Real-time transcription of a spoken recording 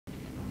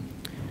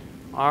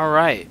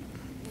Alright.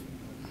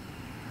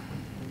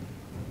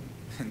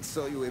 And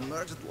so you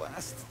emerged at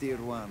last, dear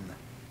one.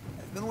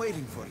 I've been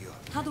waiting for you.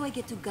 How do I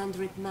get to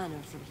Gundrit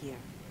Manor from here?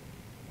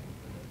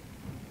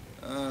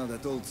 Ah,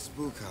 that old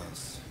spook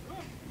house.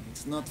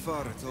 It's not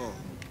far at all.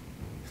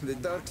 The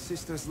Dark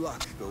Sister's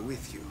luck go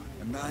with you,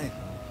 and I...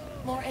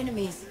 More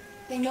enemies.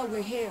 They know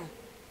we're here.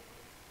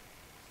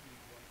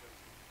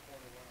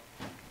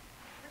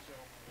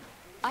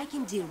 I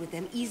can deal with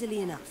them easily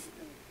enough.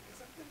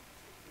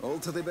 All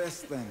to the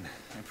best, then.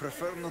 I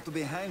prefer not to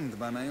be hanged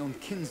by my own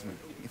kinsmen,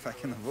 if I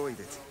can avoid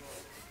it.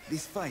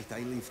 This fight I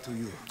leave to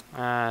you.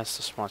 That's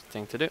the smart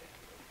thing to do.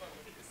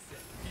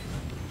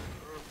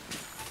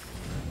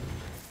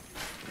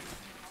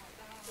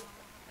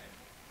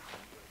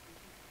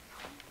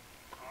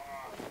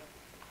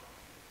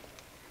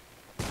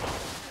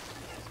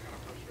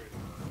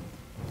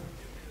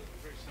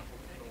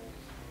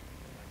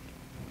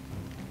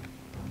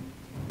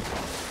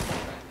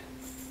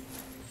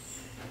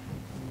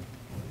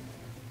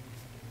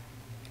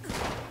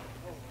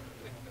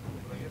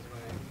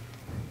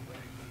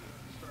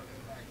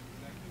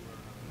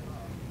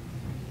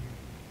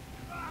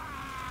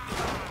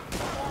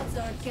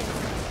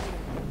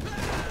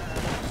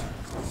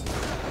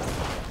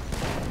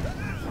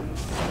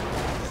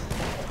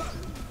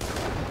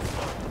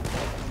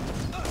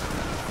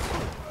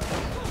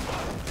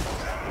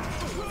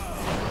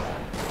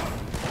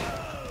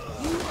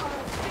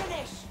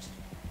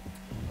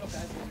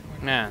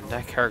 Man,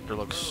 that character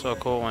looks so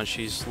cool when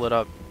she's lit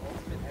up.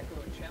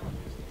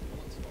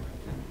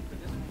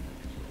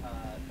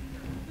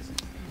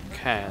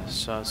 Okay,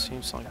 so it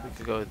seems like we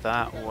could go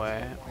that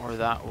way or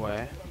that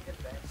way.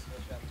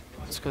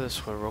 Let's go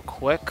this way real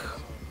quick.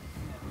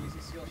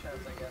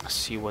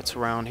 See what's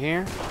around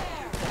here.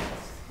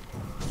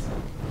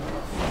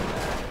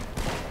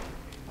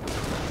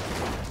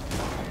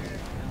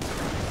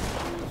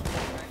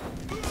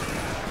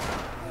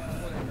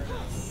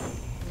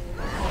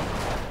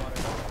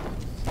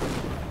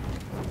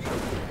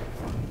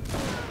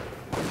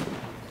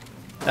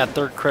 That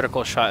third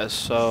critical shot is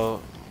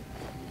so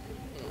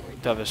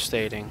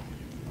devastating.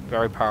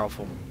 Very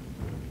powerful.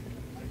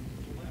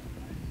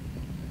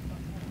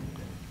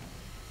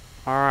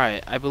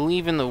 Alright, I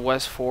believe in the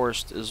West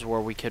Forest is where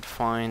we could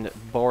find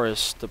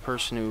Boris, the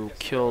person who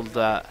killed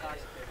the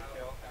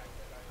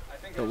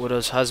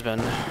widow's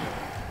husband.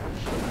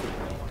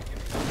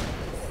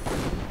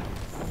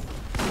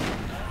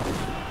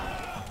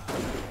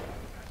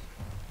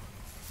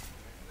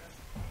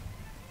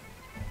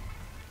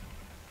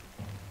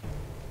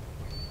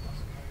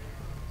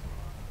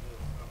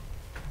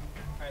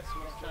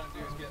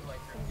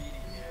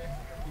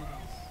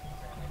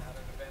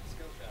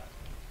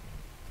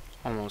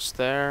 Almost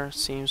there,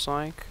 seems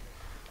like.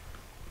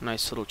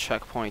 Nice little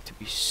checkpoint to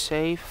be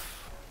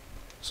safe.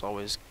 It's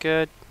always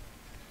good.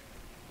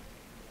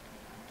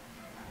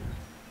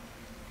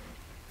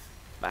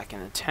 Back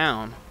into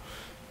town.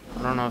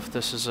 I don't know if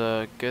this is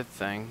a good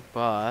thing,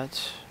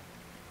 but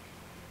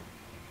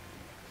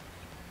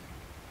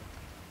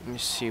let me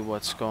see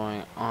what's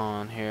going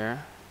on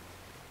here.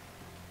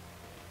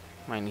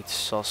 Might need to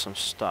sell some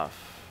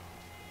stuff.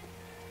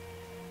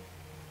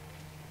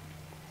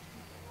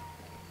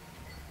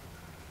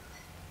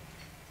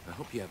 I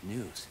hope you have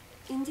news.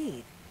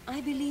 Indeed. I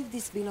believe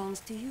this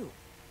belongs to you.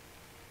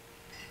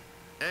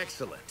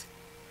 Excellent.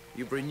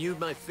 You've renewed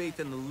my faith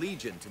in the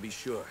Legion, to be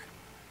sure.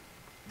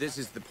 This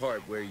is the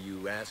part where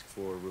you ask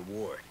for a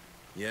reward,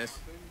 yes?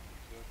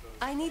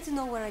 I need to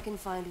know where I can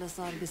find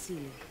Lazar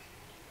Basili.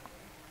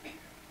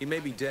 He may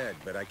be dead,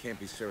 but I can't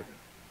be certain.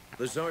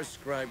 Lazar's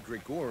scribe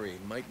Grigori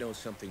might know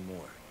something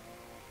more.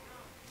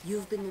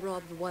 You've been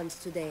robbed once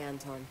today,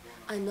 Anton.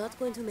 I'm not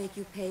going to make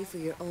you pay for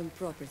your own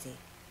property.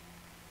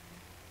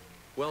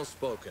 Well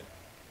spoken.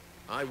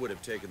 I would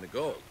have taken the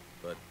gold,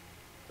 but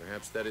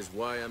perhaps that is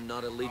why I'm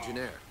not a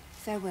Legionnaire.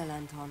 Farewell,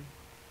 Anton.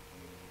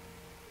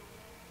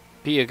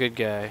 Be a good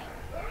guy.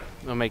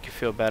 It'll make you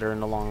feel better in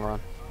the long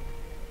run.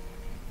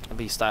 At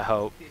least I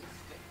hope.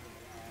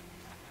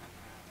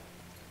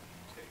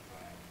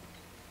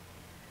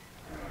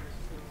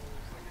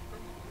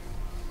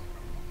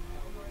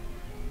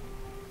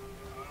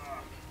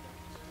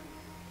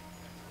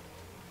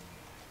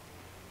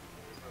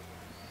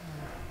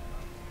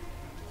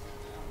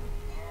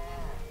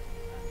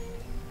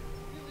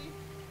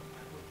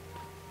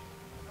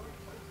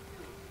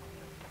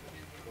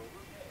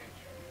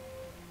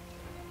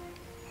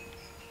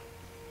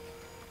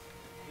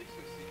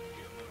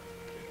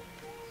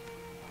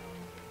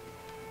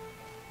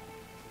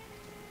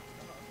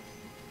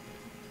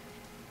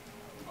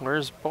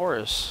 Where's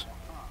Boris?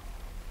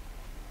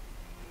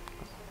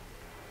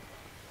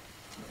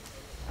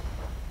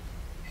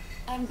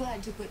 I'm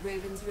glad to put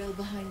Ravensrill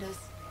behind us.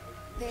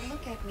 They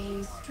look at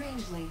me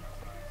strangely,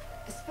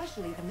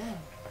 especially the men.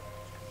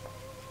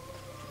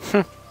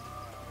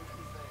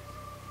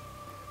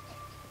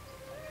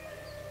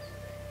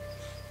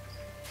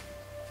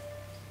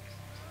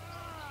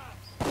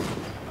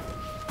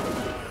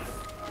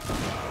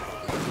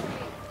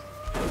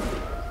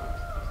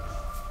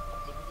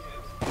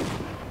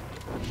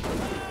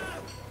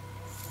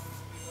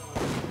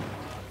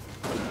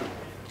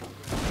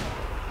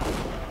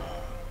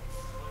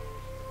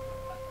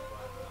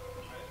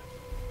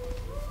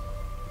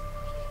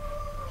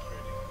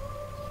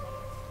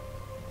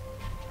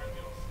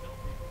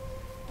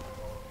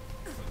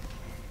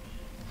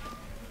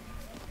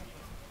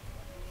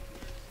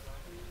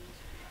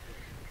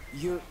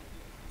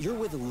 You're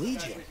with the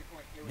Legion.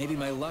 Maybe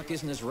my luck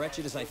isn't as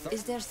wretched as I thought.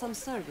 Is there some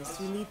service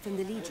you need from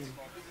the Legion?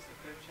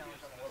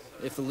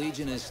 If the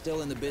Legion is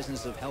still in the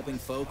business of helping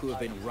folk who have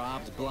been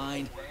robbed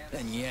blind,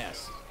 then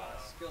yes.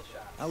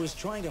 I was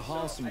trying to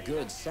haul some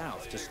goods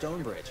south to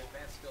Stonebridge.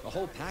 A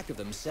whole pack of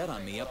them set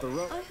on me up the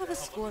road. I have a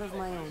score of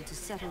my own to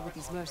settle with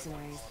these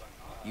mercenaries.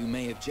 You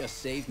may have just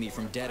saved me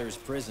from debtor's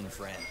prison,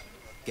 friend.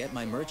 Get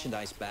my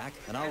merchandise back,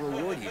 and I'll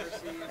reward you.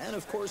 And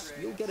of course,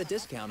 you'll get a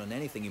discount on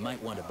anything you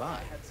might want to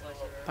buy.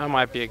 That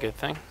might be a good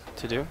thing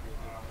to do.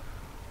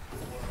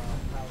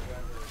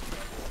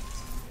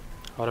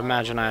 I would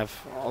imagine I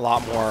have a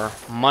lot more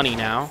money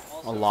now.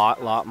 A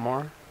lot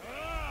more.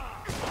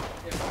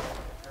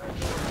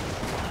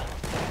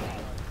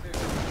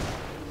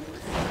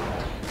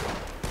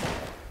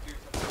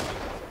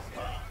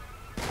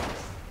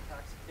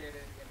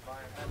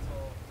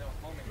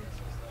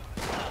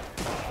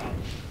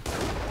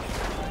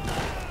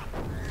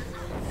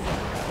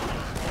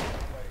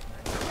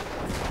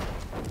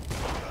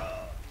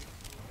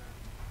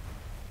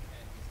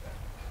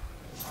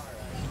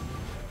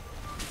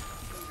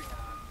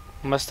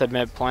 I must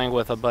admit, playing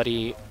with a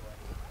buddy,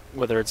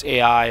 whether it's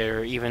AI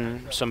or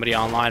even somebody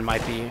online,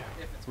 might be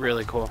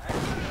really cool.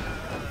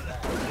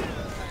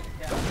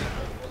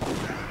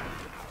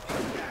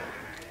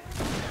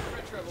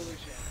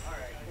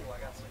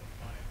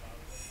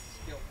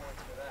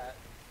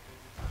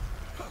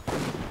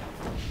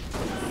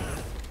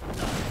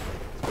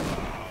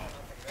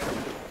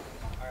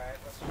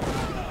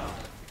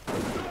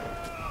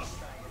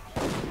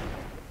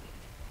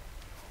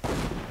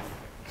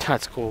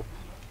 That's cool.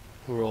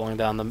 Rolling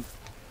down the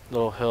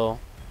little hill.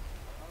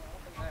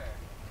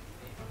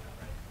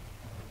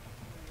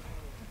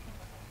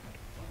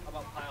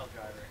 About pile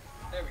driver.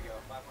 There we go.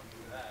 500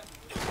 for that.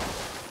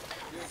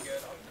 Doing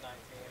good. Up to 19.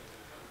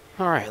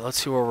 All right,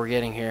 let's see what we're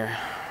getting here.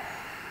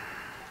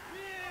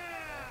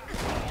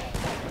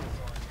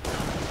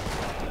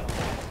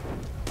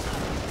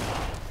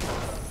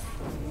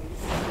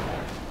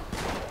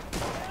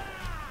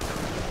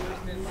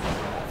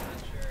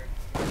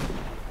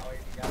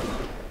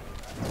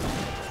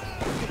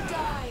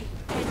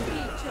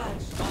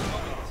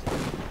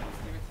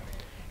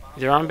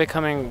 Either I'm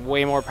becoming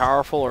way more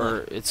powerful,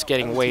 or it's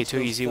getting way too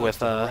easy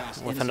with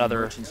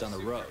another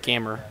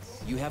gamer.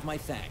 You have my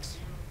thanks,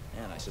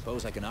 and I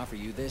suppose I can offer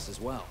you this as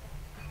well.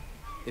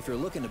 If you're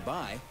looking to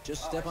buy,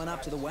 just step on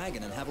up to the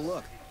wagon and have a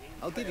look.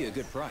 I'll give you a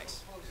good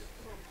price.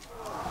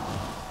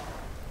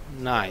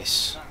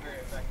 Nice.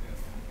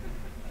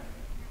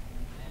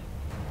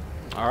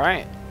 All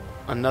right,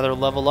 another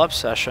level up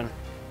session,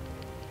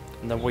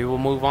 and then we will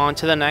move on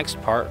to the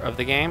next part of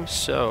the game.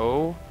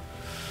 So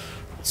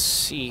let's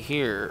see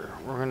here.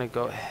 We're gonna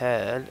go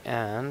ahead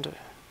and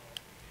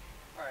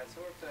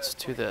let's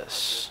do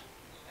this.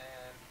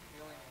 And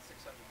we only need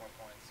 600 more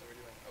points, so we're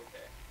doing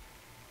okay.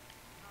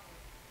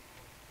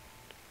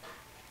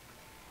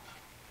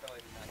 Probably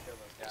did not kill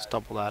those guys. Let's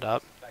double that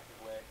up. Most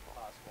effective way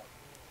possible.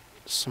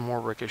 Some more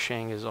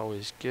ricocheting is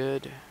always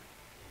good.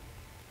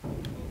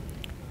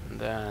 And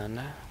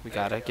then we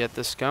gotta get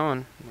this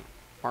going.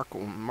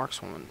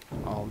 Markswoman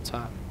all the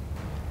time.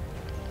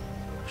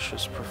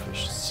 Just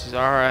proficiencies.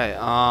 All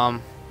right.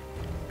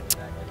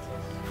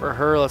 For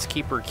her, let's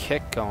keep her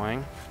kick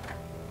going.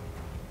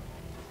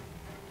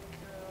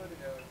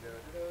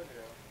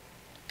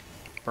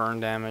 Burn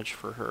damage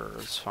for her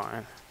is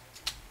fine.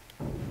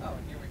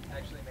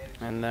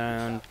 And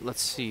then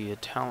let's see, a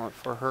talent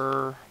for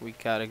her. We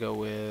gotta go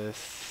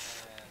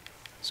with.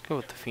 Let's go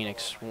with the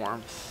Phoenix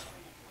Warmth.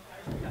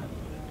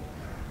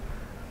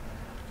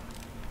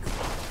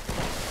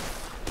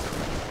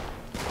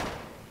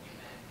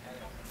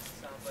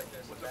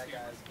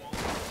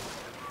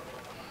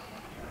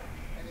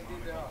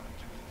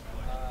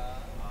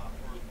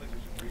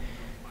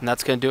 And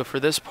that's going to do it for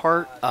this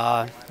part.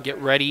 Get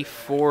ready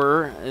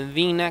for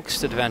the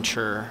next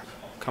adventure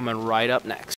coming right up next.